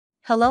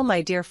Hello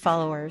my dear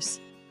followers.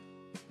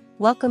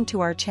 Welcome to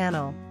our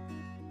channel.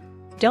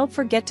 Don't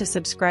forget to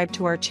subscribe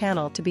to our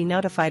channel to be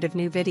notified of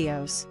new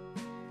videos.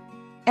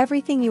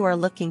 Everything you are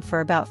looking for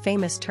about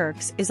famous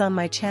Turks is on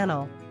my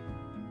channel.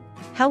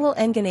 How will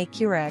Engin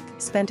Akyürek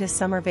spend his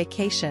summer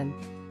vacation?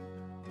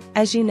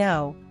 As you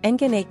know,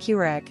 Engin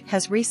Akyürek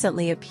has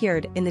recently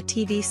appeared in the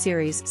TV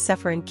series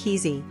Seferin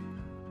Kizi.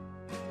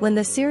 When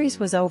the series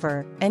was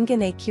over,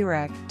 Engin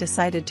Akyürek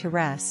decided to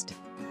rest.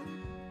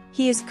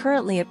 He is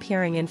currently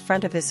appearing in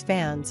front of his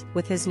fans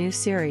with his new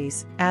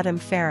series, Adam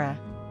Farah.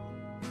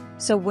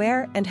 So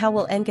where and how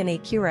will Engin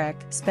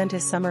Akyürek spend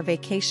his summer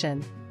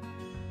vacation?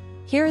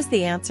 Here is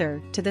the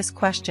answer to this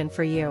question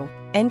for you.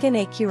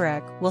 Engin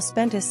Akyürek will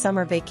spend his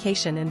summer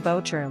vacation in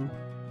Bodrum.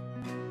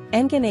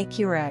 Engin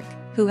Akyürek,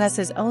 who has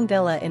his own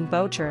villa in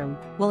Bodrum,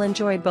 will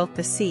enjoy both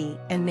the sea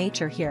and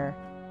nature here.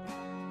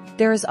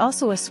 There is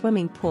also a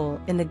swimming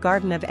pool in the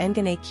garden of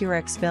Engin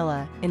Akyürek's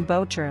villa in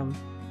Bodrum.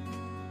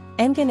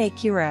 Engin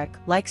Akyürek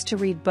likes to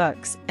read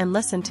books and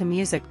listen to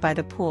music by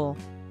the pool.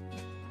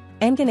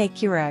 Engin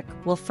Akyürek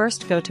will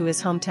first go to his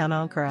hometown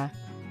Ankara.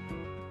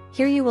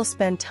 Here you will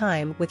spend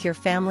time with your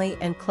family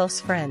and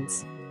close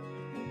friends.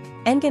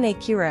 Engin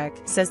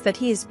Akyürek says that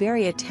he is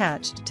very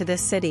attached to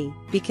this city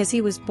because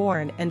he was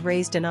born and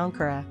raised in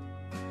Ankara.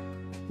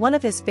 One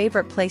of his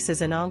favorite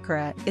places in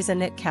Ankara is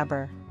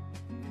Anıtkabir.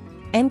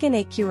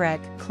 Engin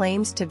Akyürek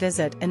claims to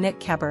visit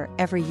Anıtkabir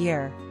every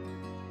year.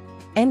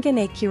 Engin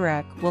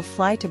Akyürek will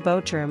fly to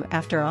Bodrum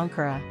after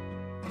Ankara.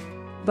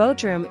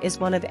 Bodrum is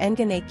one of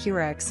Engin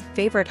Akyürek's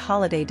favorite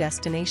holiday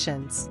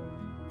destinations.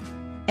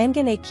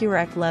 Engin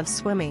Akyürek loves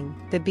swimming,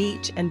 the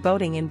beach and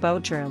boating in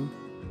Bodrum.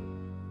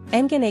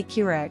 Engin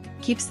Akyürek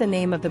keeps the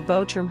name of the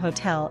Bodrum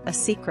Hotel a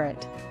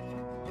secret.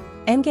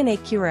 Engin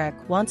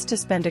Akyürek wants to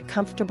spend a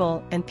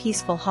comfortable and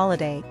peaceful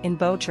holiday in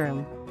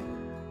Bodrum.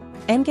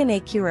 Engin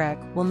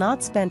Akyürek will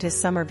not spend his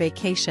summer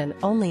vacation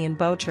only in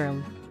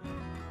Bodrum.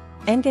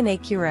 Engin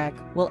Akyürek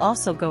will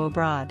also go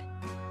abroad.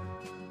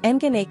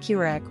 Engin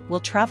Akyürek will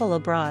travel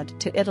abroad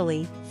to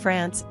Italy,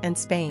 France and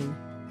Spain.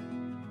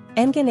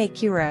 Engin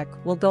Akyürek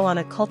will go on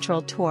a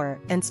cultural tour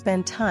and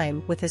spend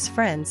time with his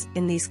friends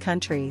in these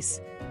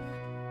countries.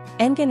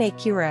 Engin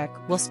Akyürek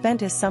will spend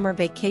his summer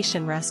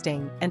vacation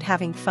resting and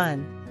having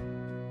fun.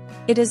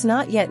 It is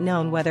not yet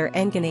known whether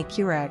Engin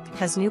Akyürek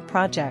has new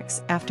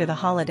projects after the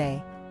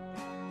holiday.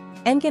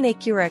 Engin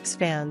Akyürek's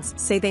fans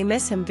say they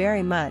miss him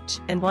very much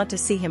and want to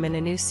see him in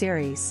a new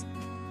series.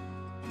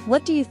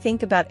 What do you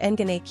think about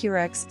Engin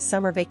Akyürek's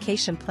summer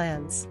vacation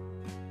plans?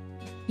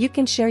 You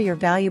can share your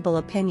valuable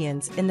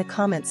opinions in the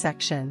comment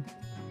section.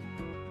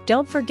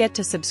 Don't forget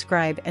to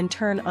subscribe and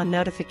turn on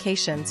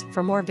notifications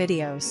for more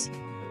videos.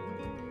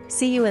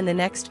 See you in the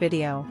next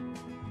video.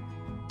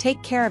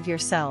 Take care of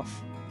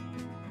yourself.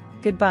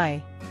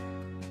 Goodbye.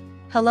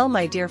 Hello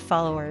my dear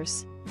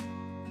followers.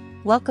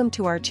 Welcome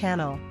to our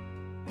channel.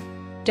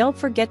 Don't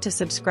forget to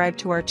subscribe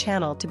to our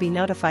channel to be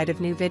notified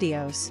of new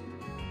videos.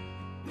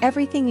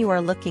 Everything you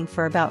are looking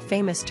for about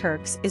famous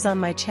Turks is on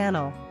my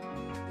channel.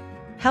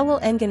 How will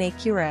Engin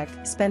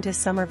Akyürek spend his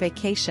summer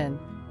vacation?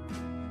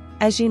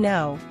 As you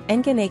know,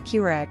 Engin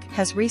Akyürek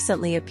has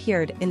recently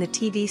appeared in the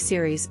TV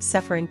series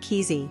Seferin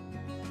Kizi.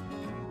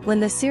 When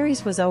the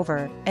series was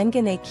over,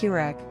 Engin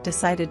Akyürek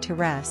decided to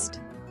rest.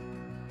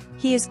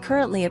 He is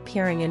currently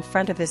appearing in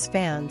front of his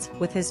fans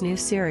with his new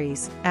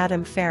series,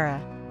 Adam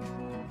Farah.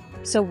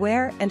 So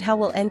where and how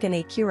will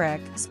Engin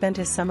Akyürek spend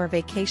his summer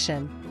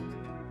vacation?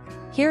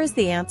 Here is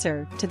the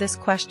answer to this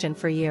question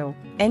for you.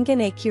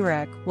 Engin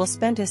Akyürek will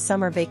spend his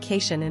summer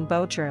vacation in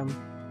Bodrum.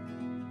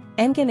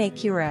 Engin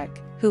Akyürek,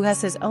 who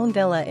has his own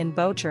villa in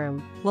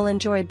Bodrum, will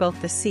enjoy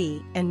both the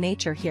sea and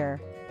nature here.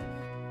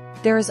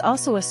 There is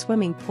also a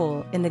swimming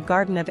pool in the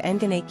garden of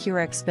Engin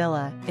Akyürek's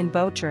villa in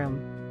Bodrum.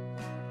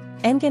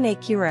 Engin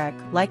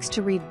Akyürek likes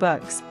to read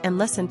books and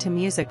listen to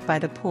music by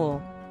the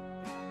pool.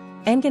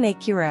 Engin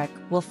Akyürek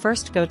will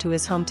first go to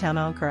his hometown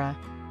Ankara.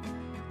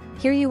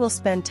 Here you will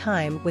spend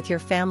time with your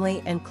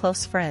family and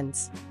close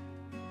friends.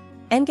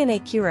 Engin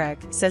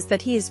Akyürek says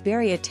that he is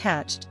very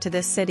attached to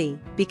this city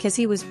because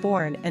he was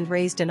born and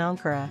raised in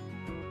Ankara.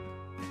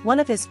 One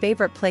of his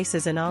favorite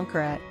places in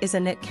Ankara is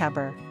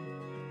Anıtkabir.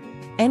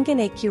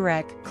 Engin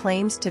Akyürek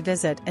claims to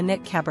visit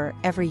Anıtkabir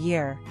every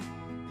year.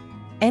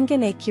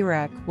 Engin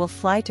Akyürek will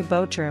fly to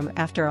Bodrum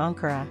after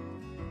Ankara.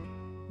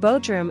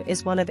 Bodrum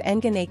is one of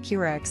Engin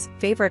Akyürek's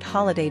favorite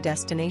holiday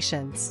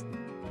destinations.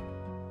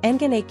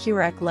 Engin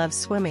Akyürek loves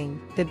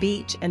swimming, the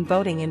beach and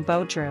boating in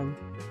Bodrum.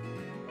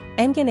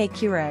 Engin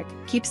Akyürek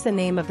keeps the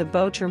name of the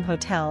Bodrum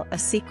Hotel a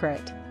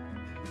secret.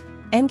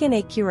 Engin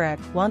Akyürek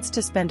wants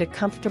to spend a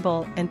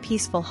comfortable and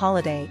peaceful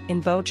holiday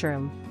in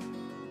Bodrum.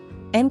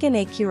 Engin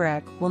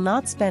Akyürek will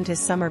not spend his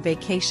summer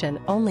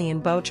vacation only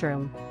in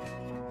Bodrum.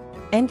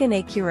 Engin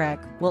Akyürek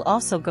will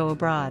also go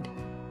abroad.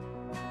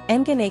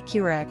 Engin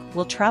Akyürek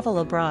will travel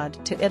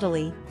abroad to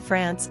Italy,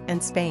 France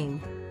and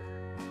Spain.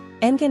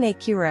 Engin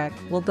Akyürek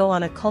will go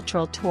on a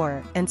cultural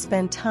tour and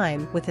spend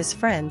time with his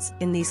friends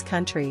in these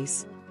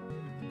countries.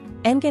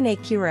 Engin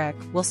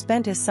Akyürek will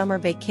spend his summer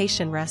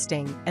vacation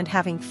resting and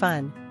having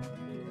fun.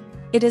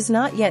 It is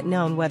not yet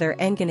known whether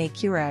Engin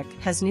Akyürek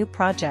has new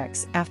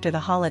projects after the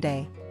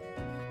holiday.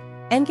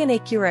 Engin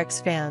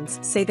Akyürek's fans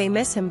say they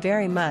miss him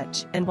very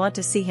much and want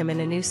to see him in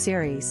a new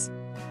series.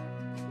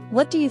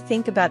 What do you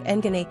think about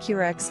Engin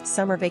Akyürek's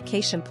summer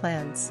vacation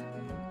plans?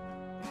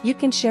 You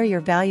can share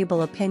your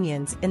valuable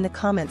opinions in the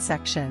comment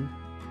section.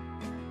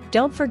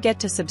 Don't forget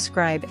to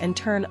subscribe and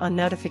turn on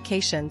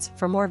notifications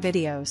for more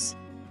videos.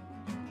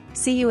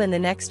 See you in the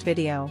next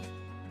video.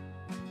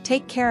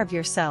 Take care of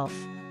yourself.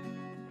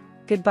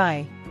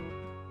 Goodbye.